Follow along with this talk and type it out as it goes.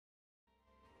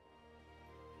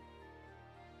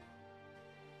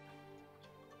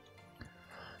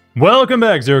Welcome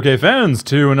back, 0K fans,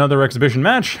 to another exhibition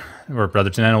match. Or rather,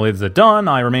 to Nanolades at Dawn.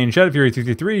 I remain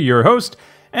Shadowfury333, your host,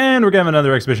 and we're going to have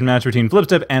another exhibition match between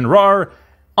Flipstip and raaar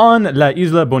on La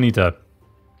Isla Bonita.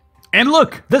 And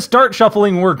look, the start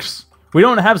shuffling works. We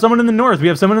don't have someone in the north, we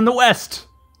have someone in the west.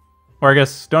 Or I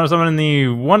guess, don't have someone in the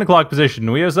 1 o'clock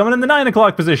position, we have someone in the 9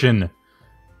 o'clock position.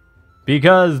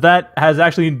 Because that has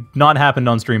actually not happened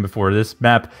on stream before. This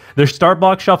map, the start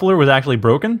box shuffler was actually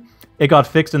broken. It got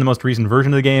fixed in the most recent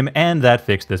version of the game, and that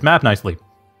fixed this map nicely.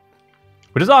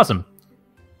 Which is awesome.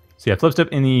 So yeah, Flipstip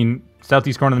in the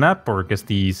southeast corner of the map, or I guess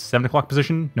the 7 o'clock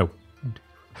position? No,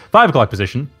 5 o'clock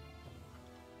position.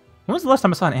 When was the last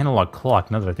time I saw an analog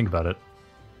clock, now that I think about it?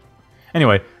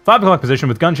 Anyway, 5 o'clock position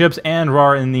with gunships, and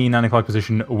raaar in the 9 o'clock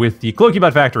position with the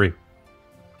Cloakybot Factory.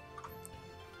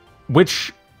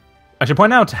 Which, I should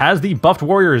point out, has the buffed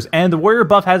warriors, and the warrior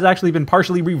buff has actually been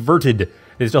partially reverted.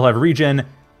 They still have regen,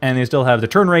 and they still have the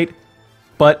turn rate,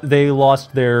 but they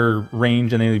lost their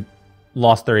range and they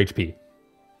lost their HP.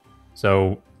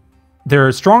 So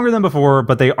they're stronger than before,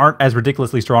 but they aren't as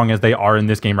ridiculously strong as they are in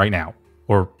this game right now.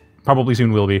 Or probably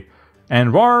soon will be. And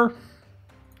raaar,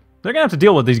 they're going to have to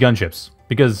deal with these gunships.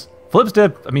 Because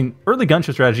Flipstip, I mean, early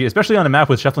gunship strategy, especially on a map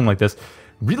with shuffling like this,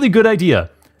 really good idea.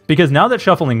 Because now that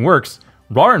shuffling works,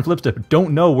 raaar and Flipstip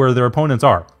don't know where their opponents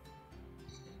are.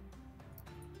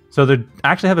 So they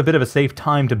actually have a bit of a safe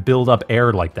time to build up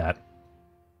air like that.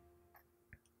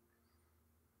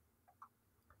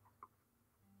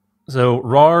 So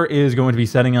raaar is going to be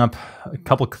setting up a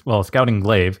couple, well, scouting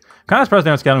glaive. Kind of surprised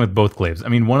they're not scouting with both glaives. I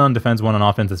mean, one on defense, one on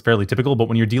offense is fairly typical, but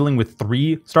when you're dealing with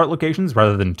 3 start locations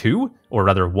rather than 2, or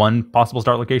rather 1 possible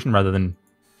start location rather than...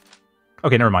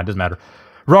 Okay, never mind, doesn't matter.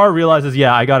 raaar realizes,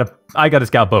 yeah, I gotta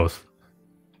scout both.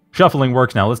 Shuffling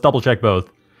works now, let's double check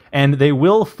both. And they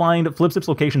will find Flipstip's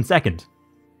location second.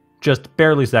 Just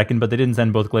barely second, but they didn't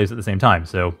send both glaives at the same time,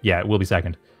 so yeah, it will be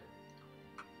second.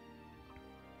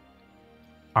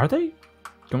 Are they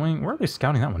going... Where are they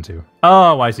scouting that one to?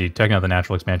 Oh, I see. Checking out the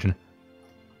natural expansion.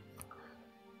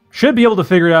 Should be able to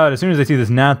figure it out as soon as they see this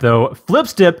gnat, though.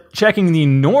 Flipstip checking the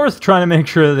north, trying to make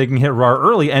sure that they can hit raaar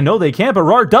early. And no, they can't, but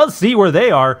raaar does see where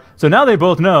they are. So now they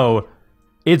both know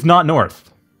it's not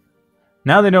north.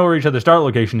 Now they know where each other's start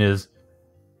location is.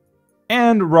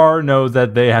 And raaar knows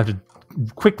that they have to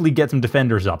quickly get some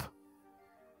defenders up.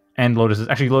 And Lotuses,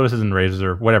 actually Lotuses and Razors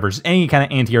or whatever, just any kind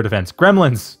of anti-air defense.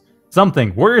 Gremlins,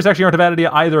 something. Warriors actually aren't a bad idea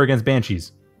either against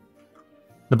Banshees.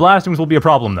 The Blastings will be a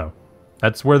problem though.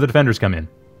 That's where the defenders come in.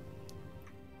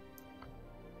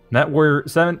 That were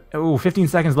 15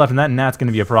 seconds left and that gnat's going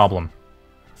to be a problem.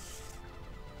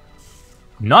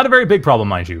 Not a very big problem,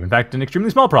 mind you. In fact, an extremely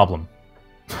small problem.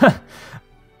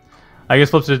 I guess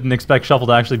Flipstip didn't expect Shuffle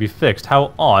to actually be fixed.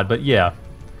 How odd, but yeah.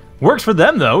 Works for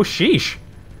them, though. Sheesh.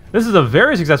 This is a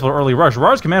very successful early rush.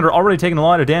 raaar's commander already taken a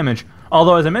lot of damage.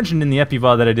 Although, as I mentioned in the FP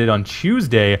VOD that I did on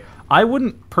Tuesday, I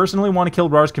wouldn't personally want to kill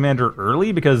raaar's commander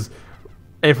early, because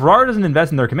if raaar doesn't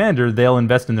invest in their commander, they'll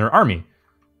invest in their army.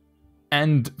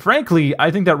 And frankly, I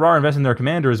think that raaar investing in their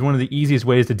commander is one of the easiest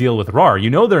ways to deal with raaar. You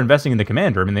know they're investing in the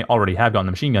commander. I mean, they already have gotten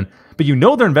the machine gun. But you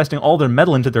know they're investing all their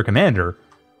metal into their commander.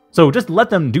 So just let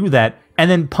them do that,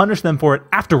 and then punish them for it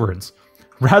afterwards.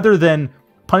 Rather than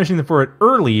punishing them for it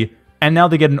early, and now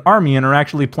they get an army and are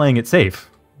actually playing it safe.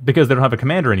 Because they don't have a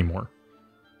commander anymore.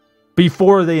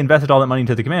 Before they invested all that money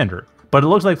into the commander. But it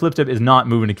looks like Flipstip is not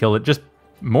moving to kill it, just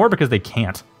more because they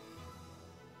can't.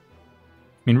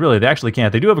 I mean, really, they actually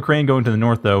can't. They do have a crane going to the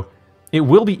north, though. It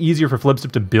will be easier for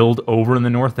Flipstip to build over in the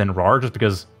north than raaar, just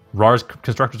because raaar's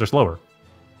constructors are slower.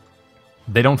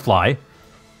 They don't fly.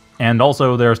 And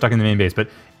also, they're stuck in the main base. But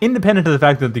independent of the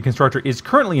fact that the constructor is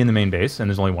currently in the main base, and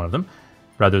there's only one of them,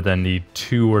 rather than the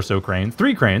 2 or so cranes.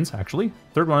 3 cranes, actually.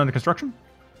 3rd one under construction?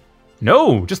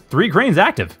 No, just 3 cranes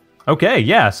active. Okay,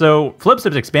 yeah, so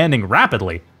Flipstip's expanding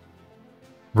rapidly.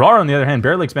 raaar, on the other hand,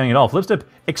 barely expanding at all. Flipstip,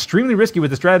 extremely risky with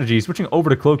the strategy, switching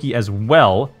over to Cloaky as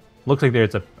well. Looks like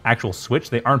there's an actual switch.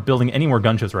 They aren't building any more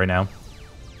gunships right now.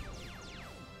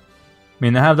 I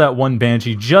mean, they have that one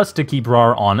Banshee just to keep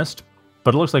raaar honest.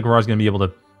 But it looks like raaar's going to be able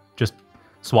to just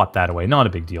swat that away. Not a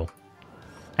big deal.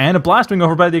 And a Blastwing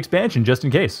over by the expansion, just in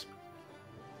case.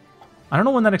 I don't know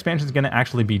when that expansion is going to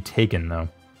actually be taken, though.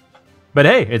 But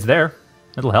hey, it's there.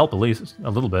 It'll help, at least,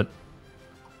 a little bit.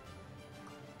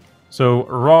 So,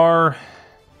 raaar...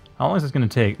 How long is this going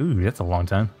to take? Ooh, that's a long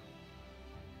time.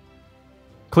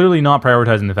 Clearly not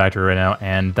prioritizing the factory right now,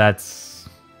 and that's...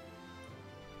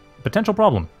 a potential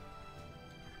problem.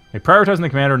 They're prioritizing the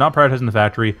commander, not prioritizing the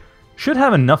factory. Should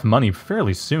have enough money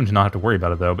fairly soon to not have to worry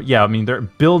about it, though. But yeah, I mean, they're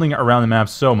building around the map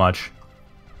so much.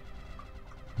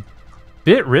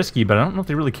 Bit risky, but I don't know if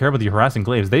they really care about the harassing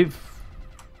glaives. They've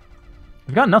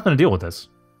They've got nothing to deal with this.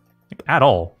 Like, at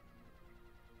all.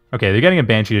 Okay, they're getting a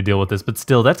Banshee to deal with this, but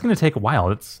still, that's going to take a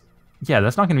while. Yeah,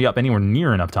 that's not going to be up anywhere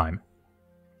near enough time.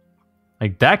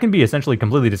 Like, that can be essentially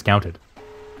completely discounted.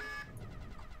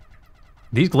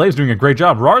 These Glaives doing a great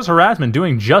job. raaar's harassment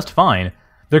doing just fine.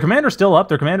 Their commander's still up.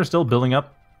 Their commander's still building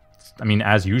up. I mean,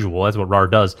 as usual, that's what raaar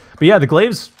does. But yeah, the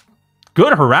Glaives,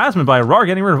 good harassment by raaar,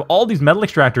 getting rid of all these metal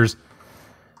extractors.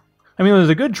 I mean, it was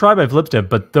a good try by Flipstip,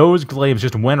 but those Glaives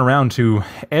just went around to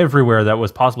everywhere that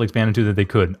was possibly expanded to that they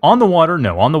could. On the water,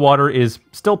 no. On the water is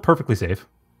still perfectly safe.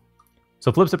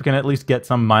 So Flipstip can at least get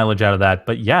some mileage out of that.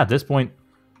 But yeah, at this point,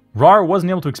 raaar wasn't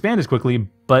able to expand as quickly,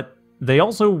 but they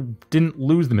also didn't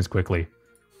lose them as quickly.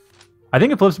 I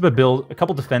think if Flipstip had built a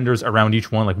couple defenders around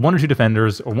each one, like 1 or 2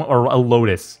 defenders, or a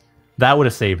Lotus, that would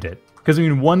have saved it. Because, I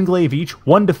mean, 1 Glaive each,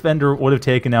 1 defender would have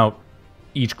taken out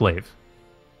each Glaive.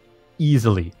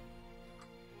 Easily.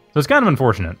 So it's kind of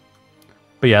unfortunate.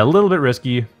 But yeah, a little bit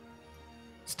risky.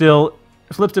 Still,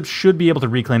 Flipstip should be able to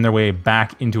reclaim their way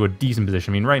back into a decent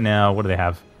position. I mean, right now, what do they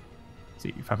have? Let's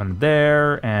see, 500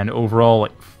 there, and overall,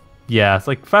 like, yeah, it's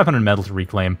like 500 metal to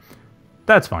reclaim.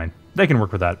 That's fine. They can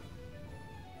work with that.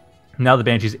 Now the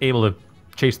Banshee's able to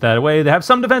chase that away. They have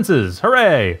some defenses.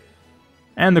 Hooray!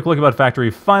 And the Clickabot Factory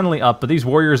finally up, but these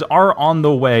warriors are on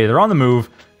the way. They're on the move.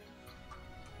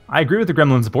 I agree with the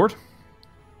Gremlin support.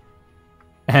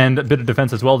 And a bit of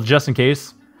defense as well, just in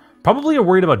case. Probably are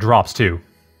worried about drops, too.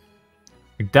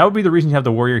 That would be the reason you have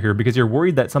the warrior here, because you're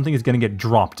worried that something is going to get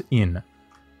dropped in.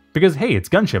 Because, hey, it's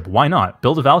gunship. Why not?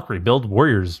 Build a Valkyrie. Build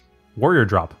warriors. Warrior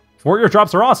drop. Warrior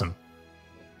drops are awesome.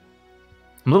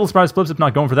 I'm a little surprised Flipstip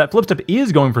not going for that. Flipstip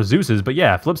is going for Zeus's, but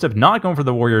yeah, Flipstip not going for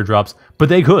the warrior drops, but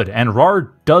they could, and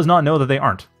raaar does not know that they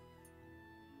aren't.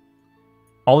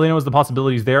 All they know is the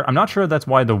possibilities there. I'm not sure that's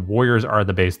why the warriors are at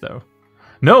the base, though.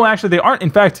 No, actually, they aren't.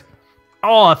 In fact,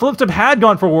 oh, if Flipstip had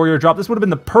gone for warrior drop, this would have been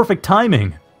the perfect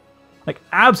timing. Like,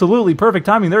 absolutely perfect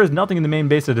timing. There is nothing in the main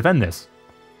base to defend this.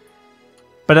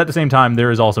 But at the same time,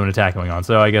 there is also an attack going on,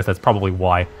 so I guess that's probably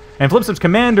why. And Flipstip's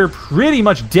commander pretty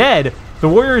much dead. The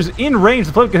warrior's in range.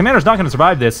 The commander's not going to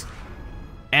survive this.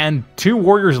 And 2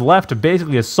 warriors left to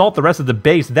basically assault the rest of the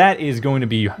base. That is going to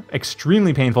be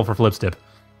extremely painful for Flipstip.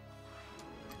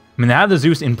 I mean, they have the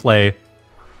Zeus in play.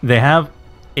 They have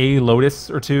a Lotus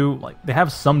or 2. Like, they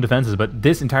have some defenses, but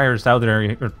this entire southern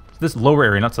area, or this lower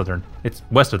area, not southern, it's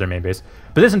west of their main base.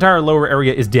 But this entire lower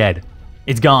area is dead.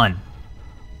 It's gone.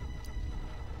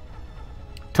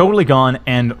 Totally gone,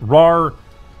 and raaar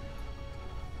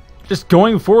just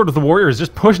going forward with the warriors,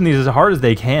 just pushing these as hard as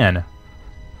they can.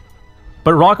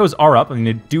 But Rocco's are up. I mean,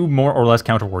 they do more or less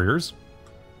counter warriors.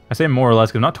 I say more or less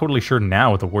because I'm not totally sure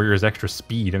now with the warriors' extra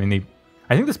speed. I mean,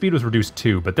 I think the speed was reduced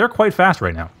too, but they're quite fast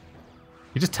right now.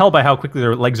 You just tell by how quickly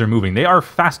their legs are moving. They are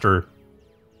faster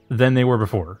than they were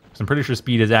before. So I'm pretty sure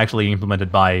speed is actually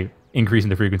implemented by increasing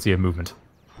the frequency of movement.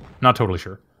 Not totally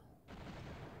sure.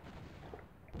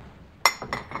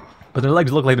 But their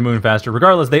legs look like they're moving faster.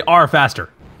 Regardless, they are faster.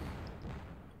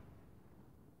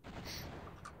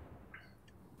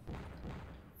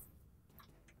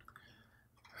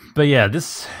 But yeah,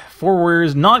 this 4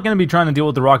 warriors not going to be trying to deal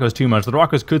with the Roccos too much. The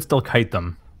Roccos could still kite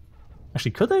them.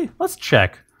 Actually, could they? Let's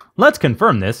check. Let's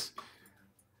confirm this.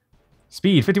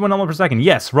 Speed, 51 elements per second.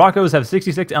 Yes, Roccos have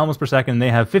 66 elements per second.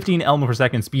 They have 15 elements per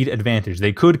second speed advantage.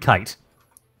 They could kite.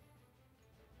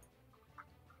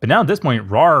 But now at this point,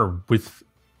 raaar with,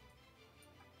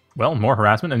 well, more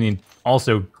harassment. I mean,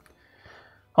 also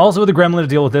with the Gremlin to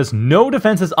deal with this. No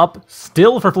defenses up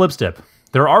still for Flipstip.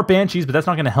 There are Banshees, but that's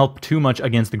not going to help too much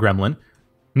against the Gremlin.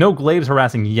 No Glaives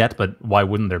harassing yet, but why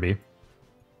wouldn't there be?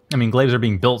 I mean, Glaives are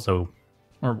being built, so...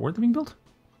 Or were they being built?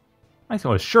 I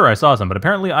was sure I saw some, but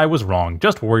apparently I was wrong.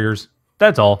 Just warriors.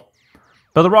 That's all.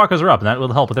 But the Roccos are up, and that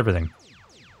will help with everything.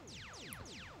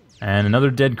 And another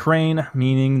dead crane,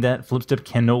 meaning that Flipstip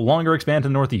can no longer expand to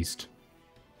the northeast.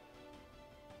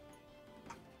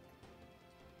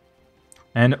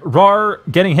 And raaar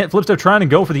getting hit. Flipstip trying to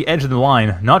go for the edge of the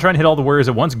line. Not trying to hit all the warriors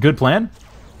at once. Good plan.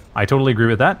 I totally agree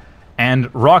with that.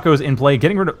 And Rocco's in play,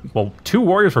 getting rid of... Well, 2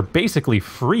 warriors were basically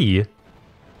free.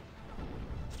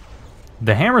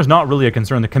 The hammer's not really a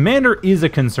concern. The commander is a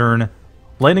concern.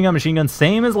 Lightning gun, machine gun,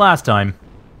 same as last time.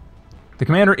 The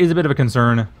commander is a bit of a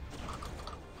concern.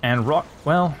 And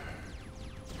well...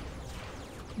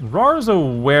 raaar's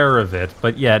aware of it,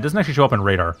 but yeah, it doesn't actually show up on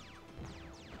radar.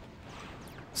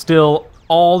 Still,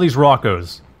 all these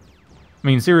Roccos. I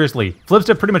mean, seriously,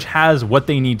 Flipstip pretty much has what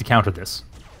they need to counter this.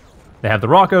 They have the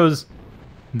Roccos.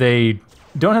 They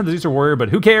don't have the Zeus or Warrior, but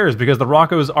who cares? Because the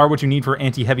Roccos are what you need for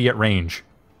anti-heavy at range.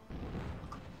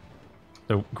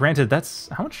 So, granted, that's...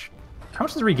 How much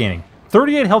is it regaining?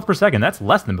 38 health per second. That's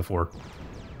less than before.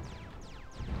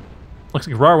 Looks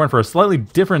like raaar went for a slightly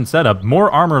different setup. More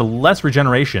armor, less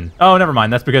regeneration. Oh, never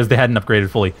mind. That's because they hadn't upgraded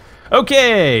fully.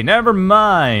 Okay, never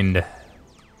mind.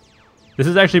 This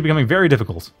is actually becoming very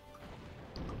difficult.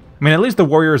 I mean, at least the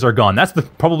warriors are gone. That's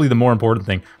probably the more important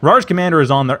thing. Raar's commander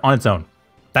is on its own.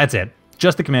 That's it.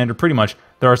 Just the commander, pretty much.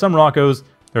 There are some Roccos.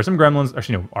 There are some gremlins.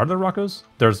 Actually, no. Are there Roccos?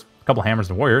 There's a couple hammers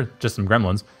and warrior. Just some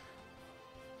gremlins.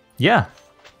 Yeah.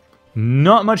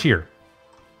 Not much here.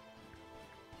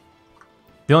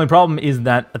 The only problem is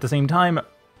that, at the same time,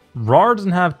 raaar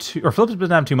doesn't have too... Or Flipstip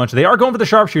doesn't have too much. They are going for the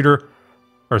sharpshooter.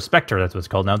 Or Spectre, that's what it's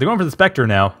called now. They're going for the Spectre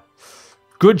now.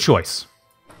 Good choice.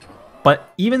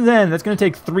 But even then, that's going to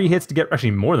take 3 hits to get...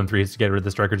 Actually, more than 3 hits to get rid of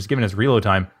the striker, just given its reload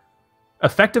time.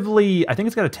 Effectively, I think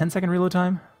it's got a 10-second reload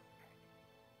time.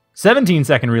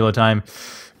 17-second reload time.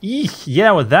 Eek,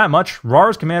 yeah, with that much,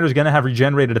 raaar's commander is going to have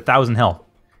regenerated 1,000 health.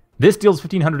 This deals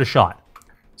 1,500 a shot.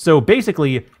 So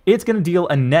basically, it's going to deal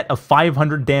a net of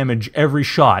 500 damage every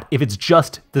shot if it's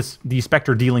just the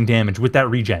Spectre dealing damage with that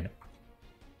regen.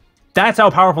 That's how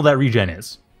powerful that regen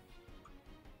is.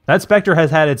 That Spectre has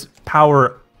had its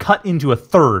power cut into a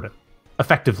third,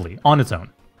 effectively, on its own.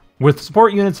 With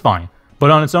support units, fine. But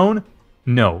on its own,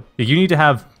 no. You need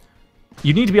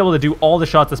to be able to do all the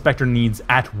shots the Spectre needs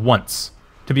at once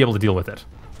to be able to deal with it.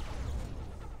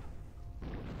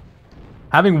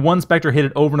 Having one Spectre hit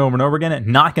it over and over and over again,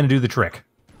 not going to do the trick.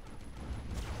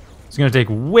 It's going to take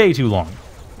way too long.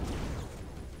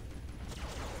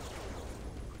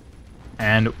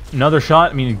 And another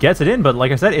shot, I mean, it gets it in, but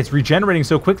like I said, it's regenerating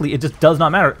so quickly, it just does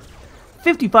not matter.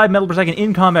 55 metal per second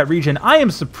in combat regen. I am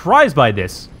surprised by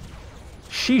this.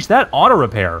 Sheesh, that auto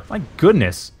repair. My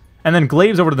goodness. And then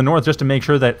Glaives over to the north just to make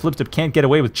sure that Flipstip can't get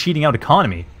away with cheating out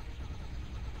economy.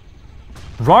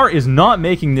 raaar is not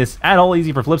making this at all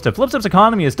easy for Flipstip. Flipstip's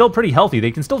economy is still pretty healthy.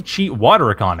 They can still cheat water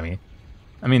economy.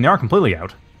 I mean, they aren't completely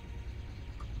out.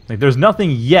 Like, there's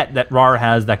nothing yet that raaar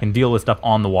has that can deal with stuff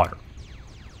on the water.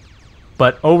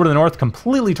 But over to the north,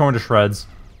 completely torn to shreds.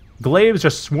 Glaives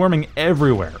just swarming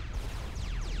everywhere.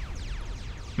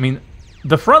 I mean,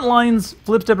 the front lines,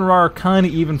 Flipstip and raaar are kind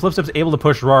of even. Flipstip's able to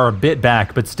push raaar a bit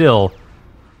back, but still,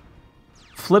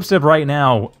 Flipstip right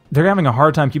now, they're having a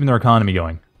hard time keeping their economy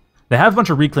going. They have a bunch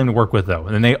of reclaim to work with, though,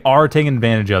 and they are taking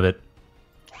advantage of it.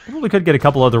 Probably could get a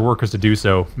couple other workers to do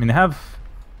so. I mean, they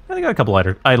got a couple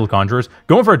idle conjurers.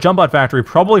 Going for a jump bot factory,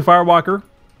 probably Firewalker,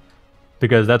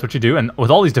 because that's what you do. And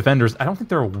with all these defenders, I don't think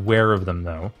they're aware of them,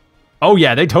 though. Oh,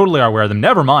 yeah, they totally are aware of them.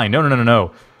 Never mind.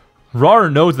 No.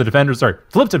 raaar knows the defenders... Sorry,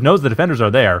 Flipstip knows the defenders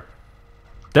are there.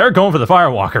 They're going for the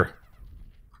Firewalker.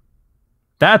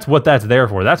 That's what that's there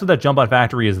for. That's what that jump bot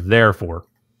factory is there for.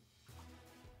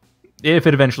 If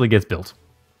it eventually gets built.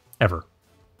 Ever.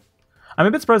 I'm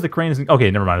a bit surprised the crane isn't...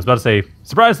 Okay, never mind. I was about to say,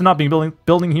 surprised to not be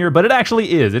building here, but it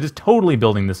actually is. It is totally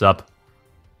building this up.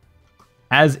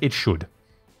 As it should.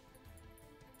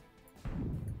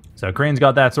 So crane's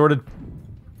got that sorted.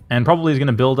 And probably is going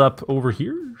to build up over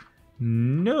here?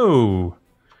 No.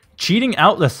 Cheating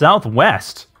out the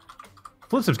southwest.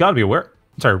 Flipstip's got to be aware...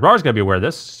 Sorry, raaar's got to be aware of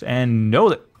this, and know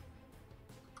that...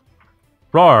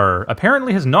 raaar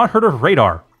apparently has not heard of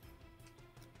radar.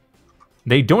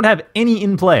 They don't have any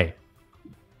in play.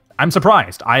 I'm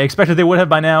surprised. I expected they would have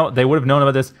by now. They would have known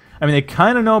about this. I mean, they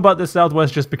kind of know about this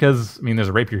southwest just because, I mean, there's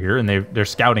a rapier here, and they're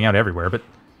scouting out everywhere, but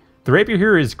the rapier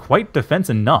here is quite defense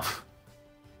enough.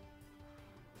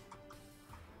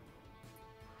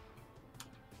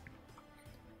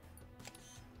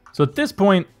 So at this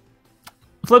point,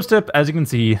 Flipstip, as you can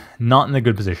see, not in a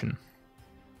good position.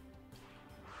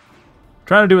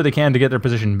 Trying to do what they can to get their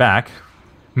position back.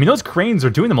 I mean, those cranes are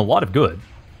doing them a lot of good.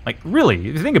 Like, really,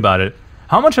 if you think about it,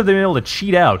 how much have they been able to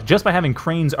cheat out just by having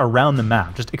cranes around the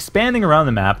map? Just expanding around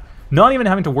the map, not even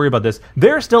having to worry about this.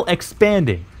 They're still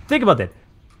expanding. Think about that.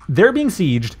 They're being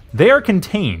sieged, they are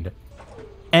contained,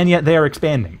 and yet they are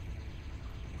expanding.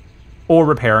 Or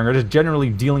repairing, or just generally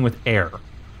dealing with air.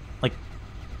 Like,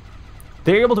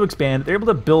 they're able to expand, they're able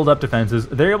to build up defenses,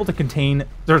 they're able to contain,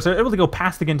 they're able to go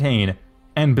past the contain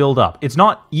and build up. It's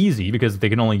not easy because they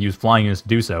can only use flying units to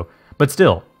do so, but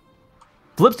still,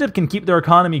 Flipstip can keep their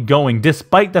economy going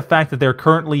despite the fact that they're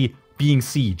currently being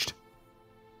sieged.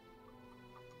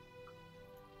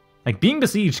 Like, being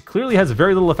besieged clearly has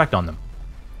very little effect on them.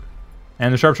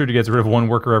 And the sharpshooter gets rid of one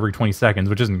worker every 20 seconds,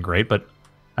 which isn't great, but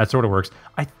that sort of works.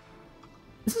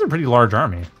 This is a pretty large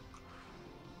army.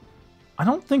 I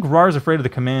don't think raaar's afraid of the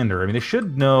commander. I mean, they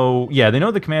should know... Yeah, they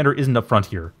know the commander isn't up front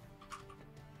here.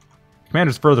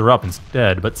 Commander's further up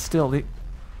instead, but still,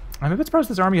 I'm a bit surprised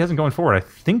this army hasn't going forward. I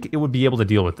think it would be able to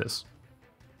deal with this.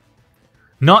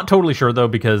 Not totally sure, though,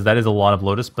 because that is a lot of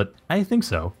Lotus, but I think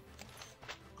so.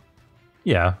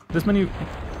 Yeah, this many...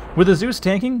 with the Zeus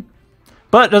tanking.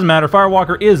 But it doesn't matter.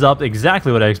 Firewalker is up,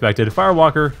 exactly what I expected.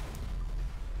 Firewalker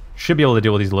should be able to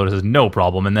deal with these Lotuses, no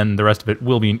problem, and then the rest of it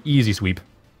will be an easy sweep.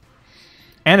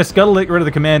 And a Scuttle to get rid of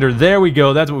the Commander. There we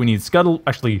go, that's what we need. Scuttle,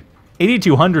 actually,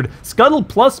 8,200. Scuttle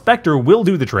plus Spectre will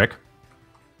do the trick.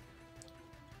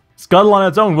 Scuttle on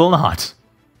its own will not.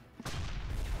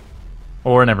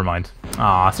 Or, never mind.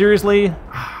 Ah, seriously?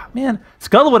 Ah, man,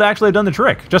 Scuttle would actually have done the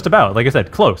trick, just about. Like I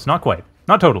said, close, not quite.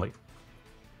 Not totally.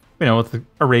 You know, with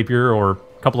a Rapier or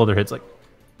a couple other hits, like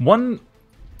one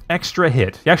extra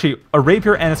hit. Actually, a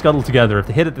Rapier and a Scuttle together, if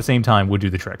they hit at the same time, would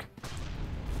do the trick.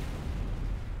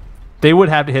 They would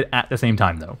have to hit at the same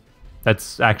time, though.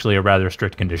 That's actually a rather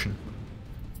strict condition.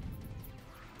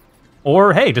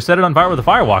 Or, hey, just set it on fire with a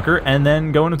Firewalker and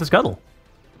then go in with the Scuttle.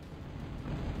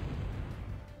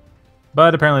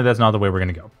 But apparently that's not the way we're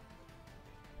going to go.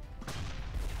 I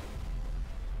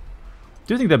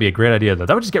do think that'd be a great idea, though.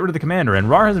 That would just get rid of the Commander, and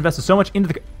raaar has invested so much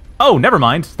into the... Oh, never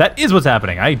mind. That is what's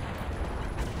happening. I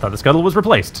thought the Scuttle was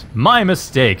replaced. My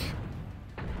mistake.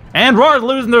 And raaar's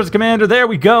losing their Commander. There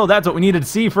we go. That's what we needed to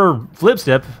see for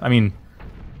Flipstip. I mean,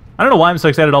 I don't know why I'm so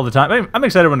excited all the time. I'm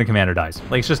excited when the Commander dies.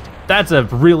 Like, it's just... That's a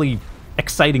really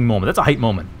exciting moment. That's a hype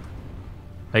moment.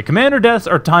 Like, Commander deaths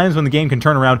are times when the game can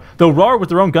turn around. Though raaar, with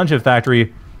their own gunship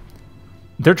factory,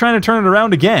 they're trying to turn it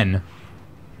around again.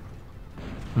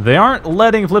 They aren't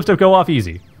letting Flipstip go off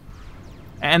easy.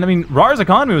 And, I mean, raaar's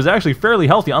economy was actually fairly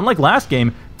healthy. Unlike last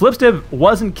game, Flipstip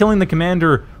wasn't killing the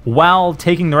Commander while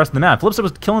taking the rest of the map. Flipstip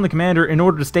was killing the Commander in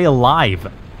order to stay alive.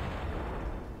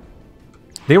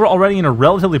 They were already in a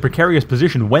relatively precarious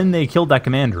position when they killed that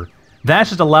Commander. That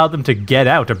just allowed them to get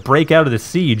out, to break out of the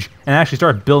siege, and actually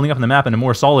start building up the map in a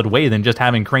more solid way than just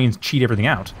having Cranes cheat everything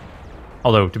out.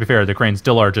 Although, to be fair, the Cranes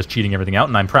still are just cheating everything out,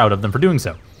 and I'm proud of them for doing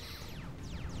so.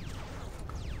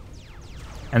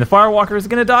 And the Firewalker is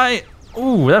gonna die.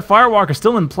 Ooh, that Firewalker's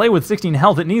still in play with 16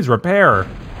 health. It needs repair.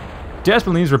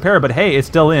 Desperately needs repair, but hey, it's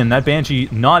still in. That Banshee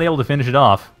not able to finish it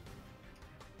off.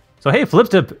 So hey,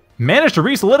 Flipstip managed to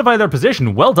re-solidify their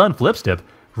position. Well done, Flipstip.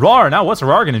 raaar, now what's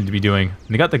raaar going to be doing?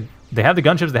 They have the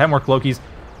gunships, they have more cloakies.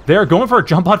 They're going for a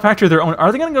jump pod factory of their own.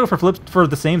 Are they going to go for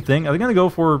the same thing? Are they going to go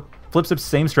for Flipstip's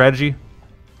same strategy?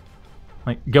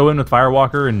 Like, go in with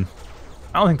Firewalker, and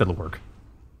I don't think that'll work.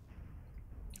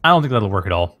 I don't think that'll work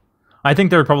at all. I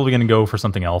think they're probably going to go for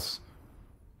something else.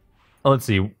 Let's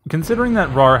see. Considering that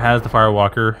raaar has the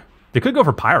Firewalker, they could go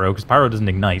for Pyro, because Pyro doesn't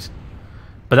ignite.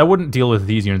 But that wouldn't deal with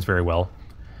these units very well.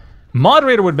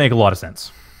 Moderator would make a lot of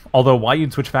sense. Although, why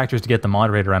you'd switch factors to get the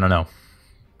Moderator, I don't know.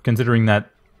 Considering that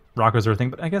Rockos are a thing,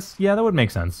 but I guess, yeah, that would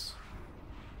make sense.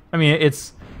 I mean,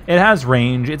 it has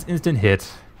range, it's instant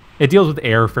hit, it deals with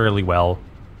air fairly well.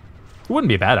 It wouldn't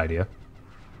be a bad idea.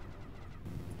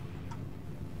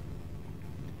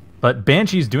 But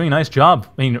Banshee's doing a nice job.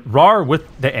 I mean, raaar with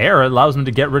the air allows them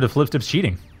to get rid of Flipstip's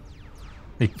cheating.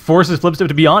 It forces Flipstip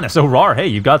to be honest. So raaar, hey,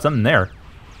 you've got something there.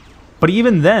 But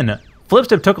even then,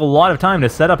 Flipstip took a lot of time to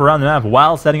set up around the map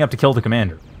while setting up to kill the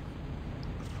Commander.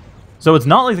 So it's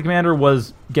not like the Commander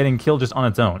was getting killed just on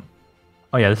its own.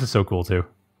 Oh yeah, this is so cool too.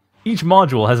 Each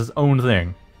module has its own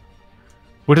thing.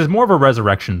 Which is more of a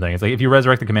resurrection thing. It's like if you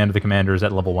resurrect the Commander is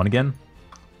at level 1 again.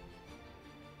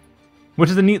 Which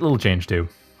is a neat little change too.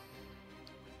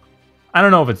 I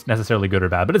don't know if it's necessarily good or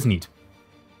bad, but it's neat.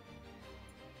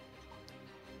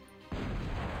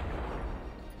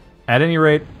 At any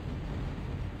rate...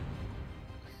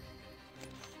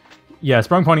 Yeah,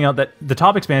 Sprung pointing out that the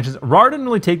top expansions... raaar didn't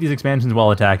really take these expansions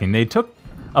while attacking. They took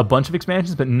a bunch of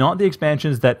expansions, but not the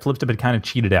expansions that Flipstip had kind of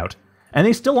cheated out. And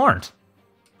they still aren't.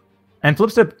 And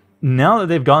Flipstip, now that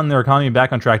they've gotten their economy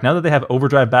back on track, now that they have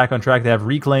Overdrive back on track, they have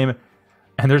Reclaim,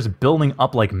 and they're just building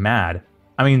up like mad.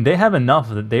 I mean, they have enough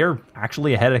that they're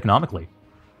actually ahead economically.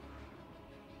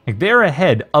 Like, they're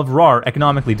ahead of raaar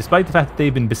economically, despite the fact that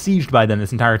they've been besieged by them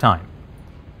this entire time.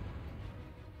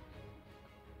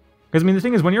 Because, I mean, the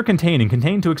thing is, when you're containing,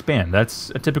 contain to expand.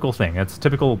 That's a typical thing. That's a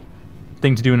typical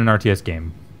thing to do in an RTS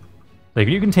game. Like,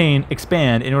 you contain,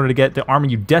 expand in order to get the army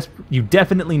you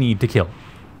definitely need to kill.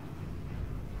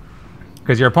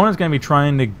 Because your opponent's going to be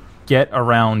trying to get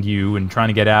around you and trying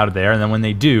to get out of there, and then when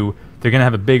they do, they're going to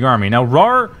have a big army. Now,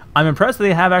 raaar, I'm impressed that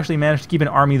they have actually managed to keep an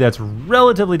army that's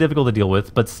relatively difficult to deal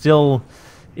with, but still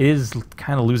is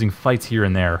kind of losing fights here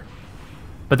and there.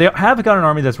 But they have got an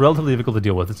army that's relatively difficult to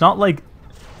deal with. It's not like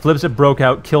Flipstip broke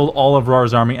out, killed all of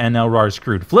raaar's army, and now raaar's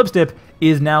screwed. Flipstip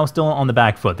is now still on the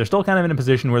back foot. They're still kind of in a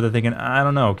position where they're thinking, I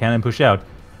don't know, can I push out?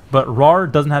 But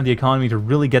raaar doesn't have the economy to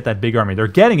really get that big army. They're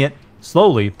getting it,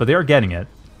 slowly, but they are getting it.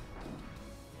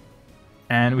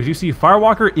 And as you see,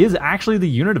 Firewalker is actually the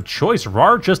unit of choice.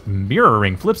 raaar just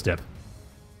mirroring Flipstip.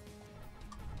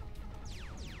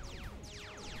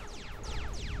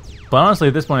 But honestly,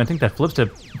 at this point, I think that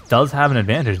Flipstip does have an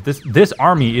advantage. This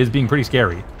army is being pretty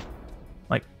scary.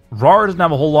 Like, raaar doesn't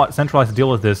have a whole lot centralized to deal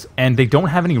with this, and they don't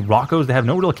have any Rockos. They have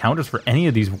no real counters for any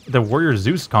of these. The Warrior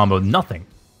Zeus combo, nothing.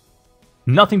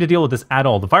 Nothing to deal with this at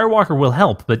all. The Firewalker will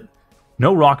help, but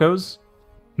no Rockos,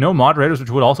 no Moderators, which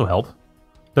would also help.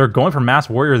 They're going for Mass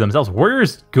Warrior themselves.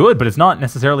 Warrior's good, but it's not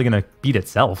necessarily going to beat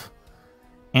itself.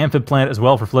 Amphib Plant as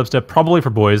well for Flipstip, probably for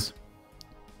boys.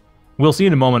 We'll see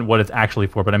in a moment what it's actually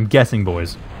for, but I'm guessing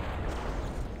boys.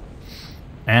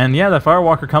 And yeah, that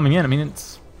Firewalker coming in, I mean,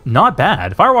 it's not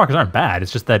bad. Firewalkers aren't bad,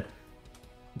 it's just that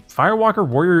Firewalker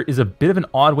Warrior is a bit of an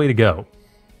odd way to go.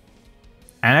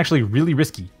 And actually really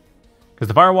risky. Because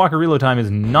the Firewalker reload time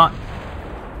is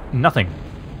nothing.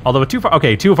 Although two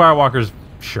Firewalkers,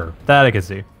 sure, that I can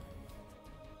see.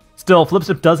 Still,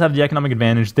 Flipstip does have the economic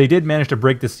advantage. They did manage to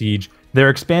break the siege.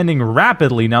 They're expanding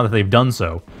rapidly now that they've done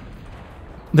so.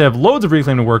 They have loads of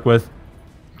reclaim to work with.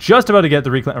 Just about to get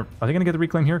the reclaim. Are they going to get the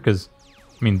reclaim here? Because,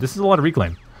 I mean, this is a lot of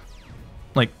reclaim.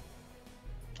 Like,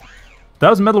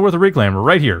 1,000 metal worth of reclaim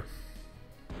right here.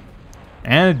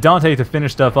 And Dante to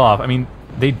finish stuff off. I mean,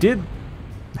 they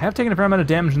have taken a fair amount of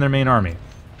damage in their main army.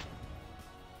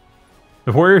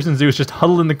 The Warriors and Zeus just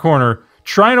huddled in the corner,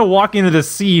 trying to walk into the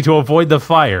sea to avoid the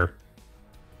fire.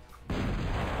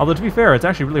 Although, to be fair, it's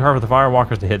actually really hard for the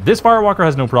Firewalkers to hit. This Firewalker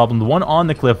has no problem. The one on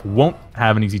the cliff won't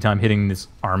have an easy time hitting this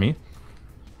army.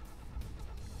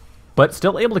 But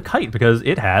still able to kite because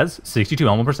it has 62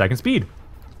 elmo per second speed.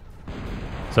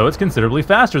 So it's considerably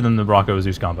faster than the Rocco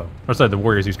Zeus combo. Or sorry, the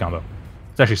Warrior Zeus combo.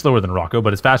 It's actually slower than a Rocco,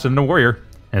 but it's faster than a Warrior.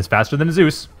 And it's faster than a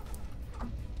Zeus.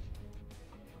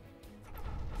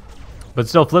 But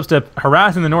still, Flipstip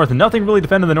harassing the north, and nothing really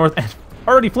defending the north. And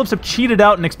already Flipstip cheated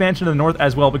out an expansion to the north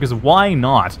as well, because why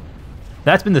not?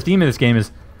 That's been the theme of this game,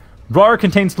 is raaar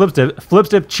contains Flipstip.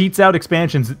 Flipstip cheats out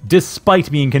expansions despite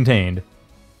being contained.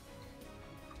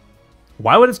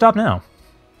 Why would it stop now?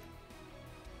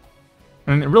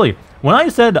 I mean, really, when I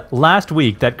said last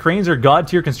week that cranes are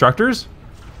god-tier constructors,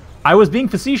 I was being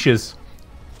facetious,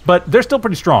 but they're still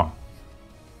pretty strong.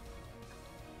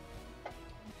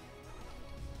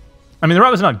 I mean, they're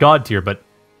obviously not god tier, but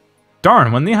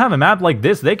darn, when they have a map like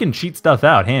this, they can cheat stuff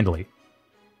out handily.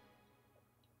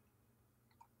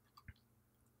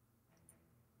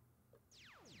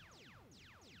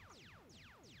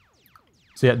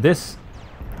 So yeah, this,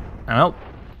 well,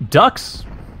 ducks.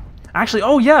 Actually,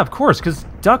 oh yeah, of course, because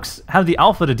ducks have the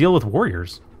alpha to deal with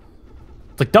warriors.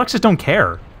 It's like ducks just don't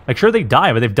care. Like, sure, they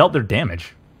die, but they've dealt their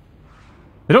damage.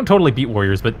 They don't totally beat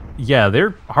warriors, but yeah,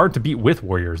 they're hard to beat with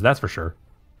warriors, that's for sure.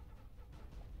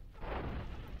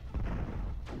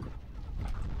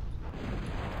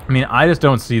 I mean, I just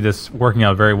don't see this working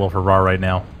out very well for raaar right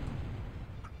now. I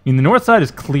mean, the north side is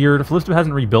cleared. Flipstip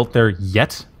hasn't rebuilt there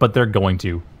yet, but they're going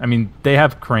to. I mean, they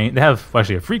have crane. They have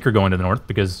actually a freaker going to the north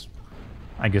because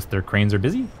I guess their cranes are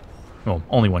busy. Well,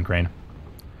 only one crane.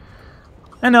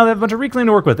 And now they have a bunch of reclaim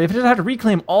to work with. They've just had to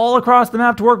reclaim all across the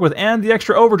map to work with, and the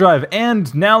extra overdrive,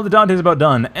 and now the Dante's about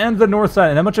done, and the north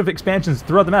side, and a bunch of expansions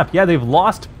throughout the map. Yeah, they've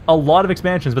lost a lot of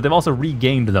expansions, but they've also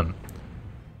regained them.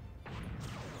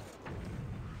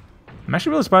 I'm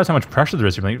actually really surprised how much pressure there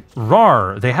is here. Like,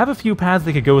 raaar, they have a few paths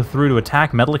they could go through to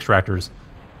attack metal extractors.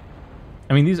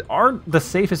 I mean, these aren't the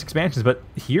safest expansions, but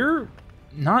here,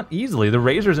 not easily. The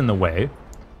Razor's in the way.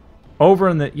 Over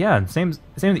in the, yeah, same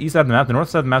the east side of the map. The north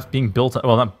side of the map's being built up,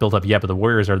 well, not built up yet, but the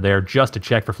Warriors are there just to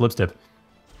check for Flipstip.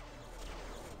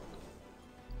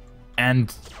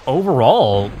 And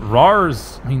overall,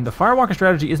 raaar's, I mean, the Firewalker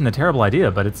strategy isn't a terrible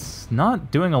idea, but it's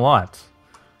not doing a lot.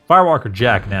 Firewalker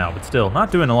Jack now, but still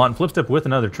not doing a lot. And Flipstip with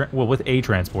another, with a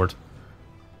transport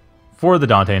for the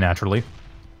Dante, naturally.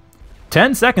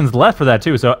 10 seconds left for that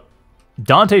too, so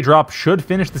Dante drop should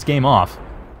finish this game off.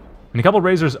 And a couple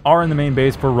Razors are in the main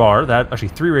base for raaar. That actually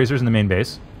 3 Razors in the main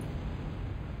base.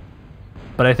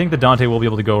 But I think the Dante will be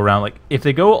able to go around. Like, if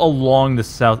they go along the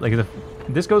south, like if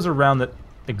this goes around the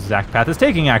exact path it's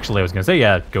taking. Actually, I was gonna say,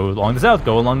 yeah, go along the south,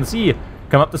 go along the sea,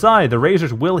 come up the side. The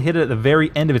Razors will hit it at the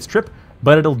very end of its trip,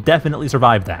 but it'll definitely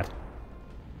survive that.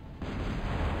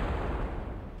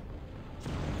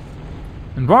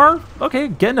 And raaar, okay,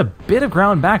 getting a bit of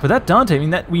ground back, but that Dante, I mean,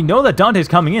 that we know that Dante's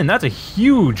coming in. That's a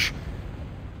huge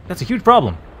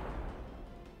problem.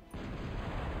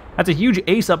 That's a huge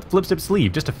ace up Flipstip's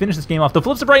sleeve just to finish this game off. The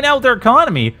Flipstip right now with their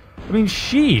economy, I mean,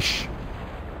 sheesh.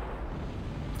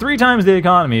 3 times the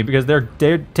economy because they're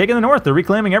taking the north. They're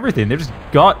reclaiming everything. They've just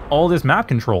got all this map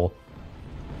control.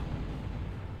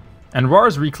 And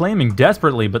raaar's reclaiming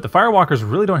desperately, but the Firewalkers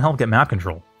really don't help get map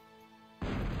control.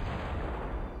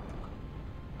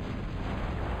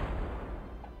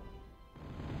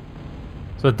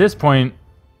 So at this point,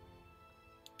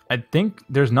 I think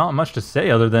there's not much to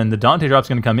say other than the Dante drop's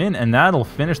going to come in, and that'll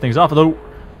finish things off. Although,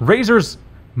 Razors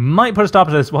might put a stop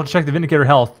to this. We'll have to check the Vindicator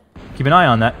health. Keep an eye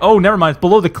on that. Oh, never mind. It's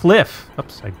below the cliff.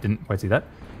 Oops, I didn't quite see that.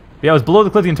 Yeah, it was below the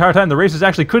cliff the entire time. The Razors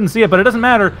actually couldn't see it, but it doesn't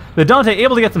matter. The Dante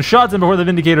able to get some shots in before the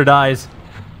Vindicator dies.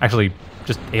 Actually,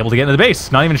 just able to get into the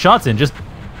base. Not even shots in. Just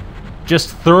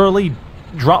thoroughly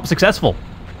drop successful.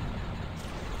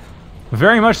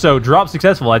 Very much so. Drop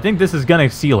successful. I think this is going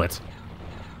to seal it.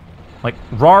 Like,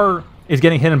 raaar is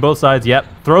getting hit on both sides. Yep.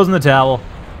 Throws in the towel.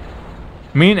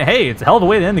 I mean, hey, it's a hell of a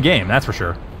way to end the game. That's for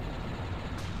sure.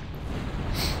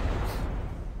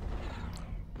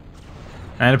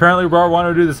 And apparently raaar wanted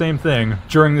to do the same thing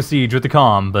during the siege with the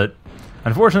comm, but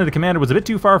unfortunately the commander was a bit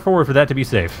too far forward for that to be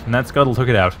safe, and that Scuttle took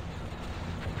it out.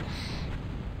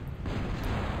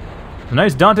 A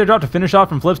nice Dante drop to finish off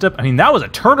from Flipstip. I mean, that was a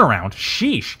turnaround.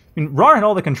 Sheesh. I mean, raaar had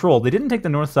all the control. They didn't take the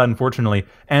north side, unfortunately,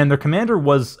 and their commander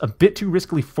was a bit too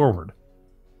riskily forward.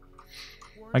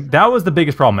 Like, that was the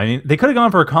biggest problem. I mean, they could have gone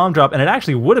for a comm drop, and it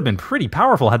actually would have been pretty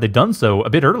powerful had they done so a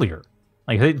bit earlier.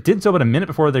 Like, they did so about a minute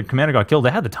before their commander got killed.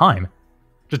 They had the time.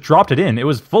 Just dropped it in. It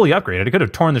was fully upgraded. It could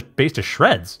have torn the base to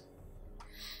shreds.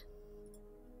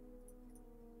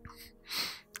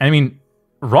 I mean,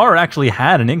 raaar actually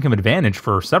had an income advantage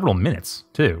for several minutes,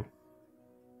 too.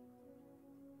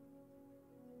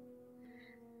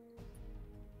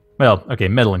 Well, okay,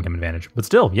 metal income advantage. But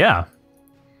still, yeah.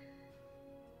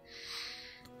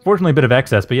 Fortunately, a bit of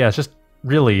excess, but yeah, it's just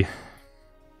really...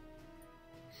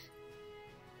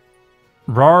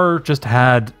 raaar just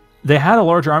had... They had a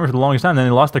larger army for the longest time, then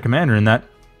they lost their commander in that.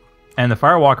 And the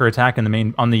Firewalker attack in the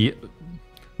main... on the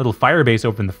little fire base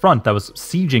over in the front that was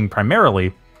sieging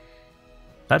primarily,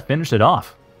 that finished it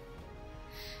off.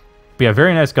 But yeah,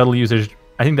 very nice Scuttle usage.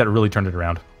 I think that really turned it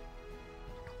around.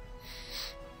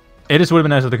 It just would have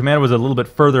been nice if the commander was a little bit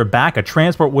further back. A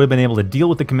transport would have been able to deal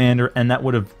with the commander, and that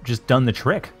would have just done the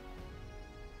trick.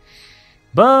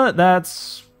 But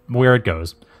that's where it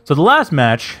goes. So the last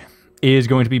match is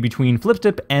going to be between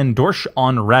Flipstip and Dorsch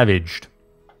on Ravaged.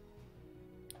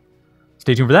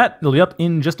 Stay tuned for that. It'll be up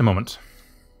in just a moment.